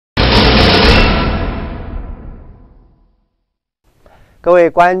各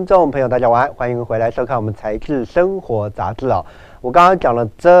位观众朋友，大家晚安，欢迎回来收看我们财智生活杂志哦。我刚刚讲了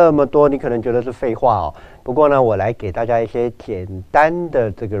这么多，你可能觉得是废话哦。不过呢，我来给大家一些简单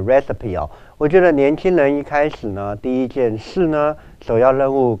的这个 recipe 哦。我觉得年轻人一开始呢，第一件事呢，首要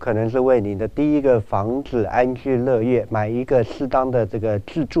任务可能是为你的第一个房子安居乐业，买一个适当的这个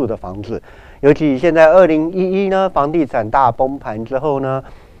自住的房子。尤其现在2011呢，房地产大崩盘之后呢，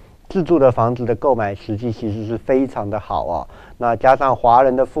自住的房子的购买时机其实是非常的好哦。那加上华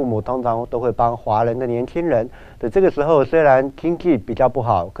人的父母通常都会帮华人的年轻人的这个时候，虽然经济比较不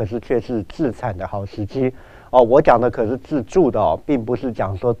好，可是却是自产的好时机哦。我讲的可是自住的哦，并不是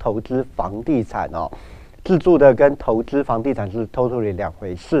讲说投资房地产哦。自住的跟投资房地产是 totally 两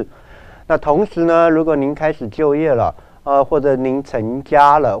回事。那同时呢，如果您开始就业了，或者您成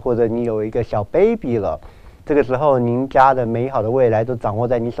家了，或者你有一个小 baby 了，这个时候您家的美好的未来都掌握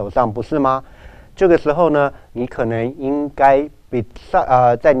在你手上，不是吗？这个时候呢，你可能应该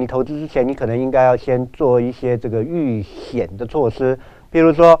在你投资之前，你可能应该要先做一些这个预险的措施，比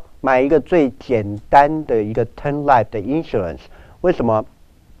如说买一个最简单的一个 term life 的 insurance。为什么？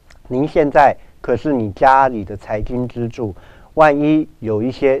您现在可是你家里的财经支柱，万一有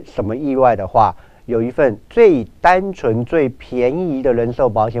一些什么意外的话，有一份最单纯、最便宜的人寿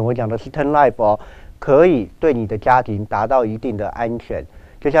保险，我讲的是 term life 哦，可以对你的家庭达到一定的安全。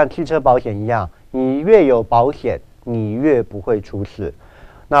就像汽车保险一样，你越有保险，你越不会出事。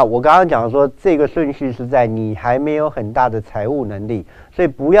那我刚刚讲说，这个顺序是在你还没有很大的财务能力，所以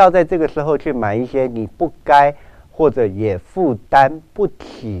不要在这个时候去买一些你不该或者也负担不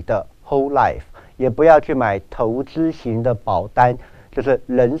起的 whole life， 也不要去买投资型的保单，就是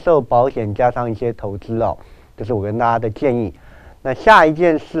人寿保险加上一些投资哦，这是我跟大家的建议。那下一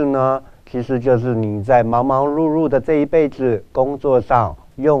件事呢，其实就是你在忙忙碌碌的这一辈子工作上，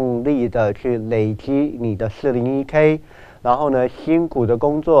用力的去累积你的401k， 然后呢，辛苦的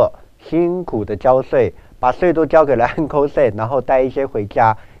工作，辛苦的交税，把税都交给了 Uncle Sam， 然后带一些回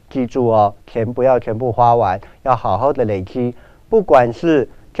家。记住哦，钱不要全部花完，要好好的累积。不管是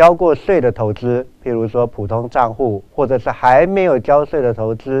交过税的投资，譬如说普通账户，或者是还没有交税的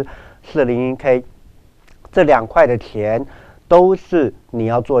投资 401k， 这2块的钱都是你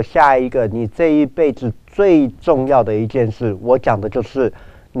要做下一个你这一辈子最重要的一件事。我讲的就是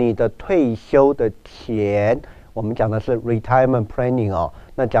你的退休的钱，我们讲的是 retirement planning 哦，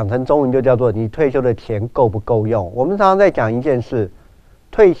那讲成中文就叫做你退休的钱够不够用。我们常常在讲一件事，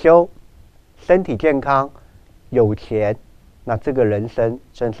退休，身体健康，有钱，那这个人生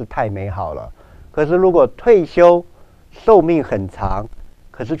真是太美好了。可是如果退休，寿命很长，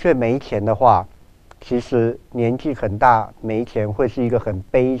可是却没钱的话，其实年纪很大没钱会是一个很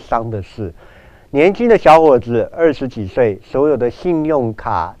悲伤的事。年轻的小伙子20几岁，所有的信用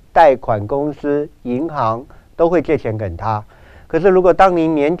卡、贷款公司、银行都会借钱给他。可是如果当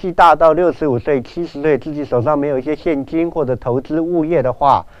您年纪大到65岁、70岁，自己手上没有一些现金或者投资物业的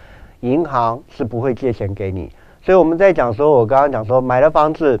话，银行是不会借钱给你。所以我们在讲说，我刚刚讲说，买了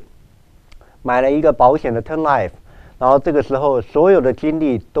房子，买了一个保险的 term life， 然后这个时候所有的精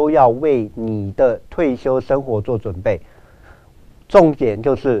力都要为你的退休生活做准备。重点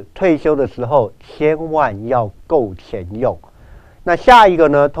就是退休的时候千万要够钱用。那下一个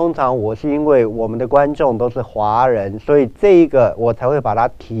呢，通常我是因为我们的观众都是华人，所以这一个我才会把它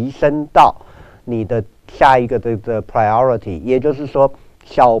提升到你的下一个的 priority， 也就是说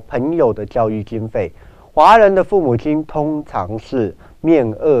小朋友的教育经费。华人的父母亲通常是面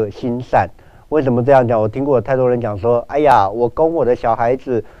恶心善。为什么这样讲？我听过太多人讲说，哎呀，我供我的小孩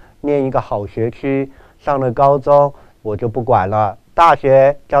子念一个好学区，上了高中我就不管了，大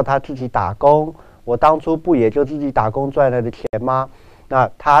学叫他自己打工，我当初不也就自己打工赚来的钱吗？那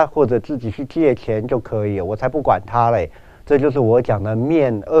他或者自己去借钱就可以，我才不管他嘞。这就是我讲的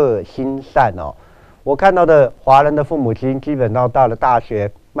面恶心善哦。我看到的华人的父母亲，基本上到了大学，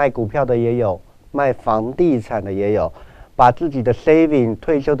卖股票的也有，卖房地产的也有，把自己的 saving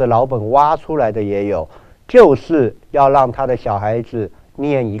退休的老本挖出来的也有，就是要让他的小孩子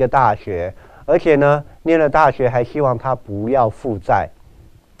念一个大学，而且呢，念了大学还希望他不要负债。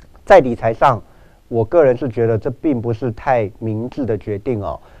在理财上，我个人是觉得这并不是太明智的决定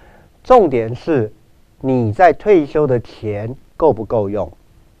哦。重点是你在退休的钱够不够用。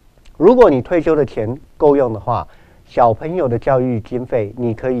如果你退休的钱够用的话，小朋友的教育经费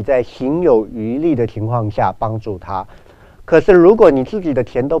你可以在行有余力的情况下帮助他。可是如果你自己的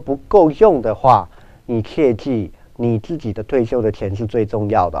钱都不够用的话，你切记你自己的退休的钱是最重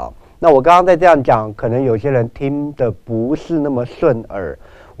要的哦。那我刚刚在这样讲，可能有些人听得不是那么顺耳，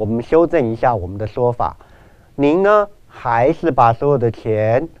我们修正一下我们的说法。您呢，还是把所有的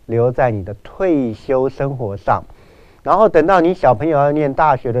钱留在你的退休生活上。然后等到你小朋友要念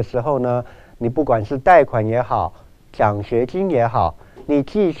大学的时候呢，你不管是贷款也好，奖学金也好，你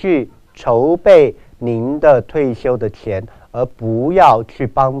继续筹备您的退休的钱，而不要去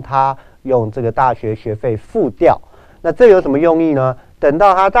帮他用这个大学学费付掉。那这有什么用意呢？等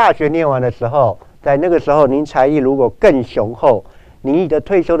到他大学念完的时候，在那个时候您财力如果更雄厚，你的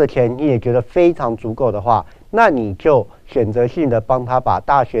退休的钱你也觉得非常足够的话，那你就选择性的帮他把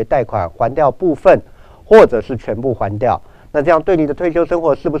大学贷款还掉部分，或者是全部还掉。那这样对你的退休生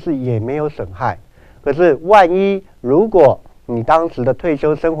活是不是也没有损害？可是万一如果你当时的退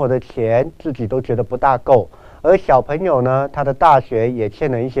休生活的钱自己都觉得不大够，而小朋友呢，他的大学也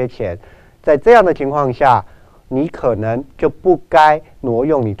欠了一些钱，在这样的情况下，你可能就不该挪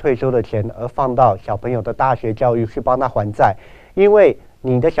用你退休的钱而放到小朋友的大学教育去帮他还债，因为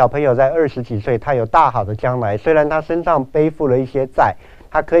你的小朋友在20几岁，他有大好的将来，虽然他身上背负了一些债，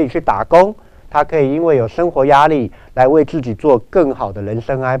他可以去打工，他可以因为有生活压力来为自己做更好的人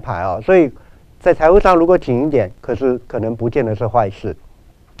生安排哦。所以在财务上如果紧一点，可是可能不见得是坏事。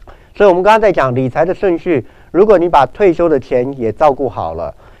所以我们刚刚在讲理财的顺序，如果你把退休的钱也照顾好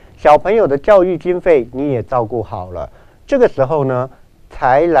了，小朋友的教育经费你也照顾好了，这个时候呢，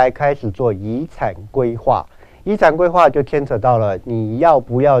才来开始做遗产规划。遗产规划就牵扯到了你要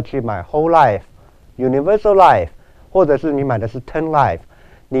不要去买 Whole Life、Universal Life， 或者是你买的是 Term Life，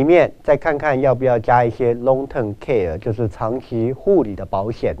 里面再看看要不要加一些 Long Term Care， 就是长期护理的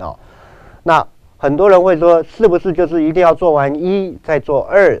保险哦。那很多人会说，是不是就是一定要做完1，再做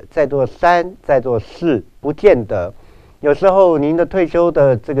2，再做3，再做4？不见得。有时候您的退休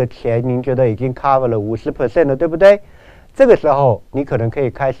的这个钱，您觉得已经 cover 了50% 了，对不对？这个时候你可能可以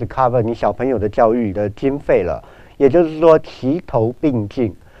开始 cover 你小朋友的教育的经费了，也就是说齐头并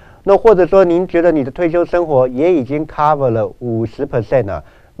进。那或者说您觉得你的退休生活也已经 cover 了50% 了，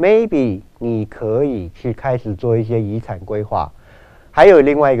 maybe 你可以去开始做一些遗产规划。还有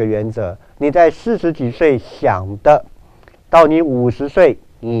另外一个原则，你在40几岁想的，到你50岁，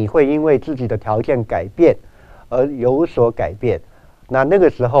你会因为自己的条件改变而有所改变，那个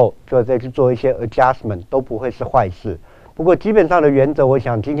时候就再去做一些 adjustment 都不会是坏事。不过基本上的原则，我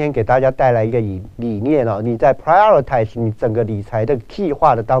想今天给大家带来一个理念哦。你在 prioritize 你整个理财的计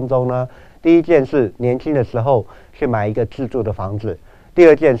划的当中呢，第一件事，年轻的时候去买一个自住的房子；第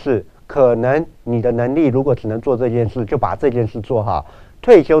二件事，可能你的能力如果只能做这件事，就把这件事做好。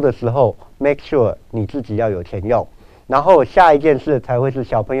退休的时候 make sure 你自己要有钱用，然后下一件事才会是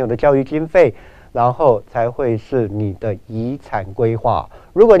小朋友的教育经费，然后才会是你的遗产规划。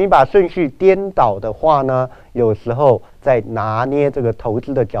如果你把顺序颠倒的话呢，有时候在拿捏这个投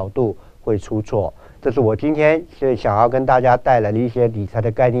资的角度会出错。这是我今天想要跟大家带来的一些理财的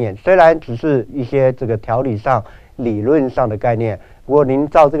概念，虽然只是一些这个条理上理论上的概念，不过您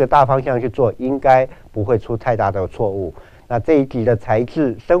照这个大方向去做，应该不会出太大的错误。那这一集的财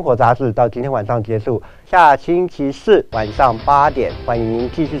智生活杂志到今天晚上结束，下星期4晚上8点，欢迎您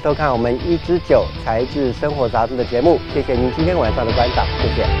继续收看我们1支9财智生活杂志的节目。谢谢您今天晚上的观赏，谢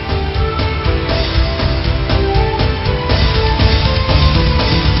谢。